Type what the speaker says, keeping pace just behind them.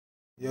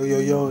Yo, yo,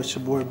 yo, it's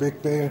your boy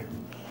Big Bear.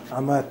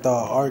 I'm at the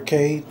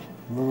arcade,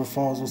 River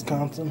Falls,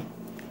 Wisconsin.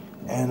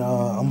 And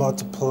I'm about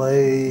to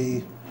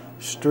play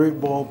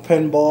street ball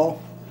pinball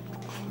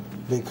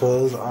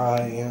because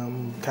I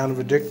am kind of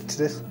addicted to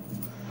this.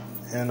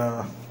 And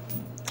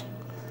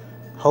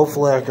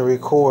hopefully I can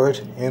record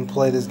and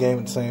play this game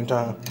at the same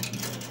time.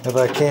 If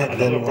I can't,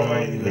 then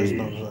well, you guys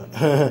know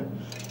that.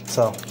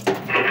 So,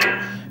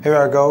 here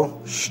I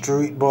go,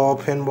 street ball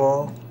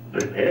pinball.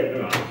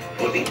 Prepare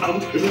for the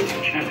ultimate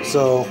challenge.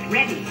 So,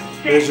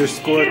 there's your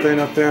score thing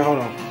up there. Hold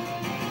on.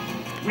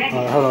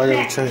 Hold on, I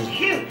gotta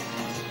change.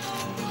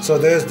 So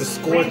there's the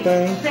score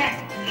thing.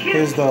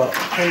 Here's the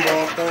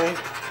pinball thing.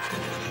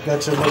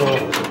 Got your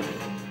little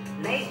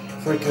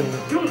freaking.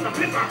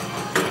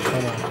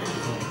 Hold on.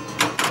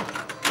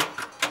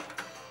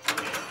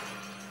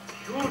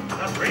 Shoot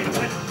the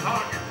bracelet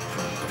target.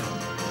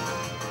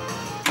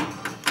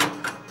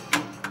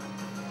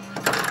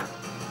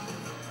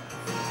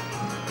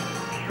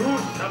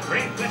 Shoot the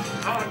bracelet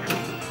target.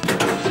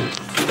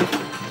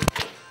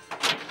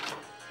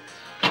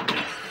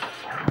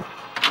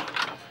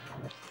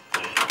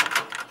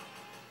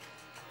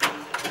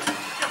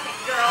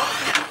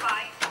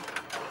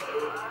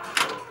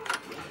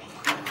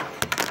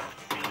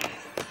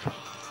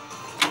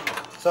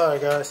 Sorry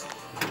guys.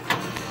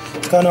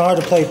 It's kind of hard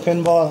to play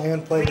pinball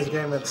and play this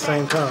game at the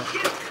same time.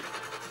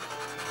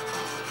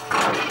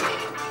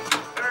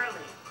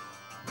 Early.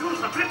 Use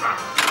the flipper.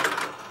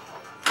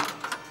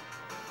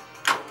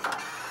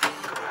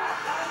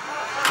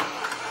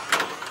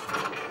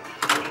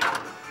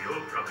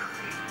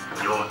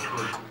 Your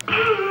choice.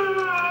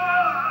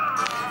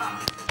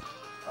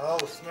 Oh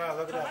snap,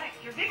 look at that.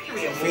 Your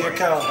victory Feet are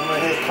count. I'm gonna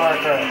hit car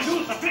crash.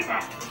 Use the flipper.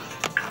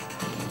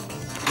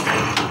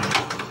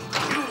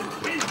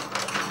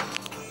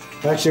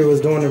 Actually, it was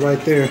doing it right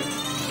there. Okay.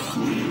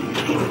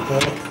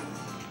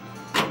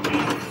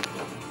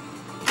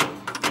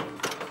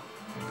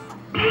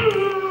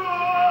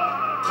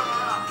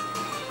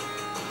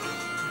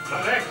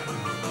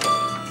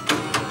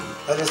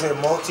 I just hit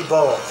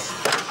multi-balls.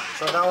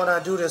 So now when I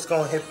do this, it's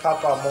gonna hit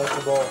pop out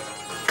multi-balls.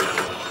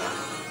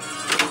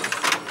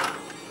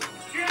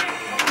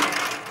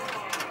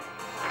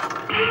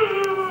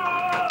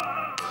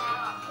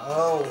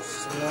 Oh,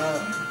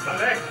 snap.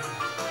 Collect.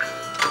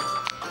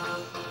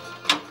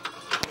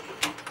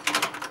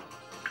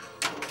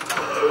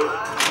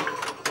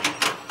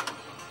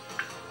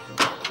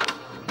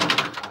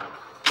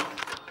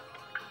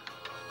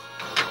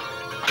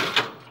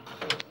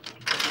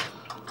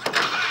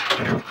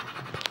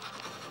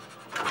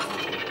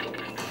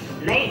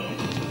 Late.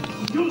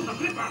 Use the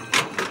flipper.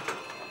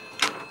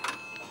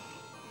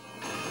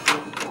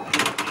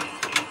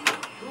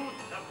 Shoot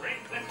the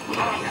bracelet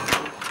target.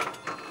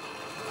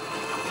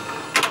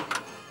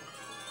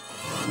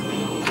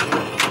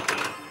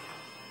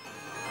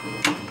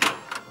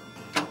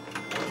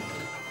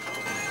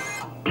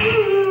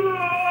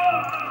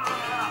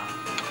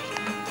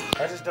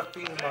 I just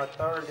defeated my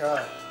third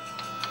guy.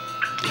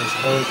 That's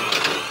crazy.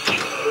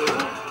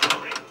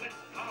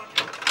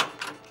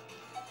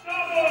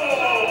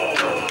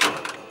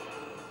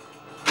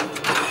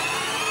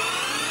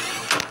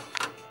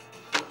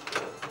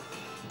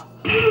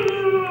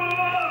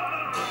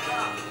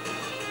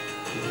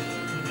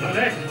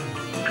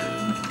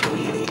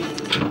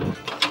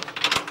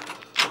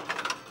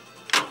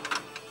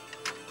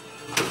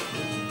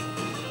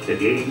 The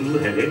game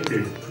has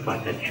ended,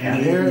 but the And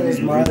challenge here is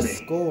my remains.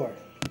 score.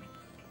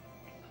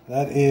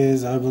 That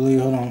is, I believe,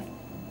 hold on.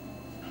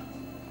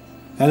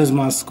 That is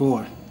my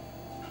score.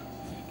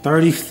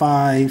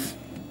 35.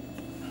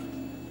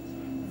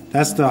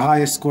 That's the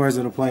highest scores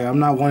of the player. I'm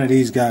not one of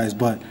these guys,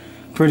 but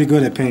pretty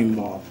good at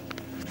paintball.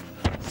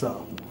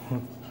 So,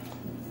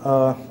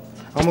 I'm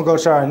gonna go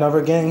try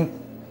another game,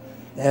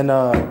 and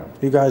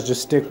you guys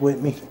just stick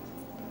with me.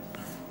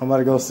 I'm about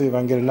to go see if I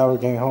can get another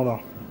game. Hold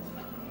on.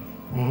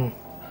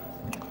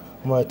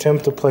 I'm gonna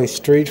attempt to play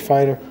Street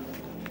Fighter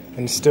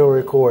and still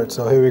record.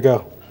 So here we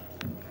go.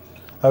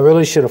 I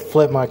really should have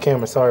flipped my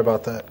camera. Sorry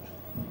about that.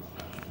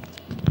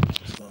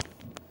 So,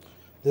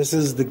 this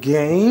is the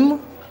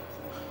game.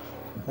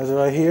 Is it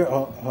right here?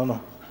 Oh, hold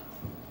on.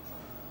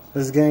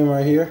 This game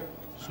right here.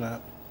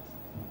 Snap.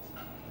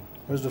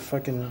 Where's the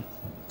fucking...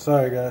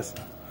 Sorry, guys.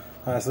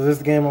 Alright, so this is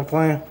the game I'm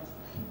playing.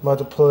 I'm about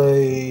to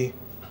play...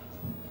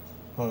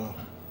 Hold on.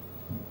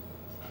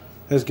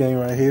 This game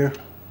right here.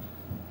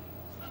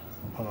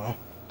 Hold on.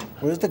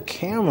 Where's the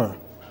camera?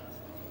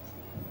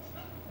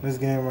 This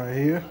game right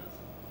here.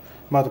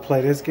 I'm about to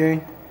play this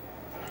game.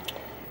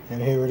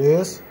 And here it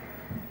is.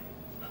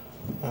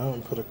 I'm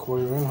gonna put a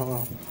quarter in. Hold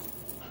on.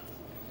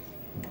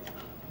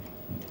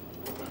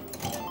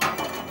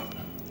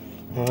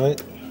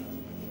 Alright.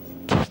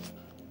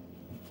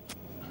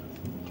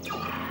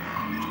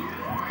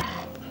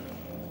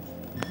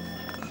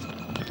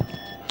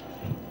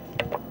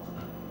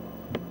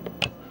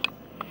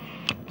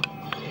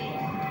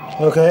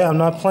 Okay, I'm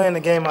not playing the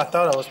game I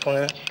thought I was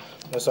playing.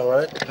 That's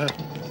alright.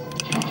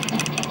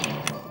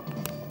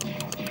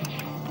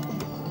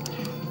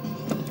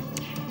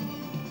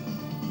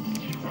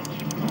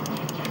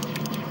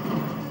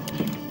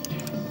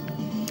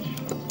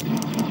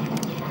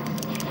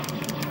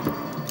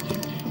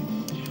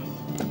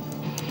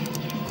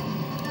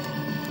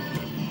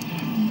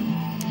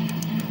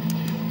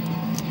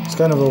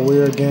 kind of a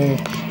weird game.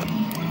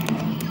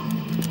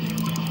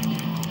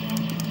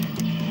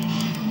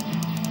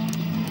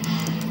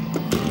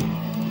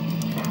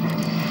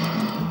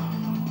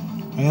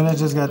 And it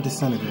just got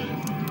disintegrated.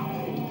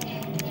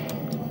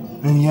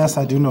 And yes,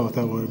 I do know what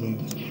that word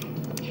means.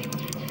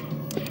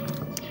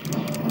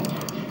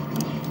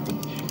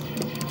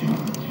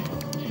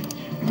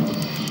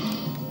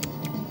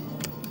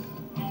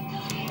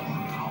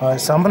 Alright,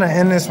 so I'm going to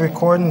end this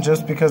recording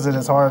just because it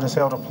is hard as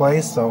hell to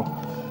play. So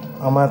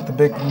I'm at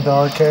the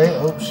arcade.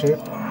 Oh, shit.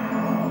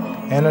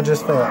 And I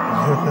just fell.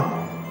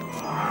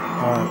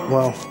 Alright,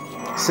 well,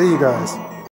 see you guys.